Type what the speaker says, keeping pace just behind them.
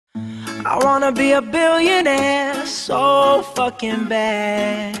I wanna be a billionaire so fucking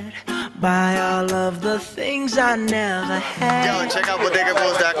bad. Buy all of the things I never had. Yo, check out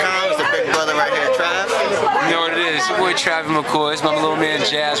BodegaBros.com. It's the big brother right here, Trav. You know what it is? Your boy Travie McCoy. It's my little man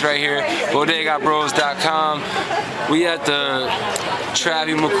Jazz right here. BodegaBros.com. We at the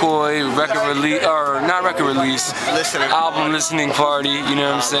Travie McCoy album listening party. You know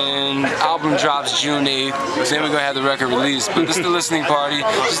what I'm saying? Album drops June 8th. Then we're gonna have the record release. But this is the listening party,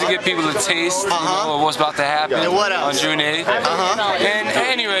 just to give people a taste of what's about to happen on June 8th. And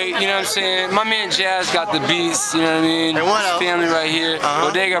anyway, you know what I'm saying? My man Jazz got the beats. You know what I mean? Family right here.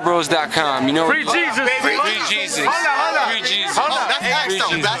 BodegaBros.com. You know Free Jesus, Free Jesus. Free Jesus. That's Axe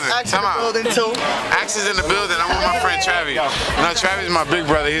in the building too. Axe is in the building. I'm with my friend Travie. You know, Travie's my big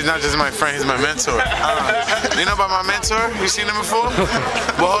brother. He's not just my friend, he's my mentor. You know about my mentor? You seen him before?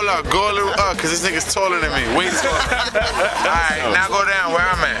 Well, hold up. Go a little up, because this nigga's taller than me. Way taller. Alright, now go down where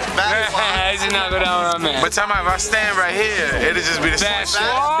I'm at. He did not go down where I'm at. But time out, if I stand right here, it'll just be the same.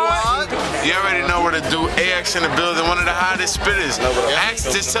 You already know what to do. AX in the building, one of the hottest spitters. Axe,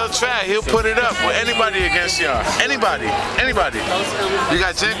 just tell Trav, he'll put it up with anybody against y'all. Anybody. You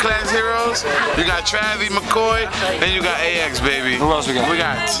got Gen Class Heroes, you got Travie McCoy, then you got AX, baby. Who else we got? We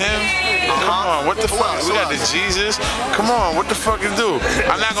got Tim. Come on, what the fuck? We got the Jesus. Come on, what the fuck is do?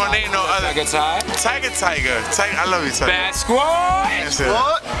 I'm not gonna name no other. Tiger. I love you, Tiger. Bad Squad.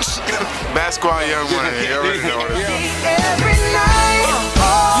 Bad Squad, young money. You already know what it is. Every night,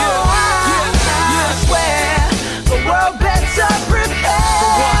 I swear, the world better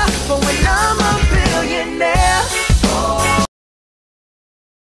prepare for when I'm a billionaire.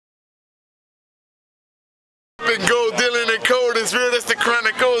 Gold dealing and cold is real, that's the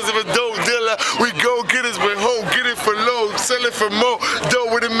chronicles of a dope dealer. We go get us with hope, get it for low, sell it for more.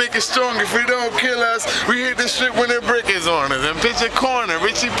 Dope with it, make it strong. If it don't kill us, we hit the strip when the brick is on us. And pitch a corner,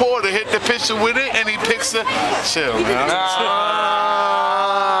 Richie Porter hit the pitcher with it and he picks a chill, man. Y'all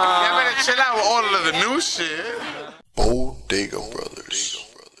better chill out with all of the new shit.